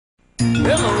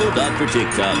Hello, Dr.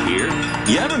 Ticktock here.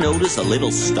 You ever notice a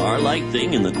little star-like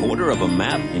thing in the corner of a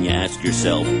map and you ask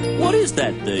yourself, what is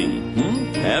that thing?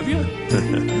 Have you?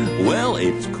 Well,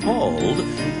 it's called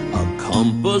a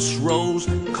compass rose,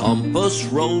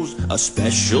 a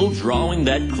special drawing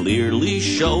that clearly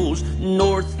shows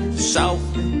north, south,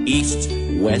 east,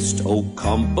 west. Oh,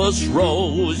 compass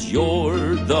rose,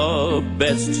 you're the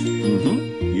best.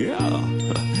 Yeah.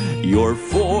 Your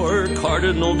 4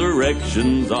 cardinal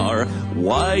directions are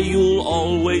why you'll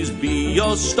always be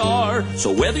a star.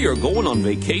 So whether you're going on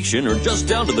vacation or just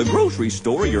down to the grocery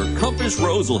store, your compass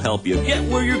rose will help you get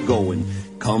where you're going.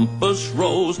 Compass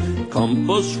rose,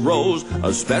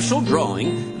 a special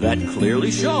drawing that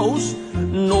clearly shows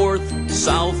north,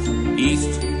 south,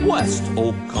 east, west.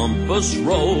 Oh, compass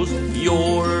rose,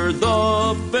 you're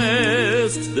the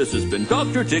best. This has been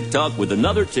Dr. Ticktock with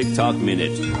another Ticktock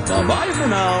Minute. Bye-bye for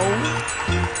now.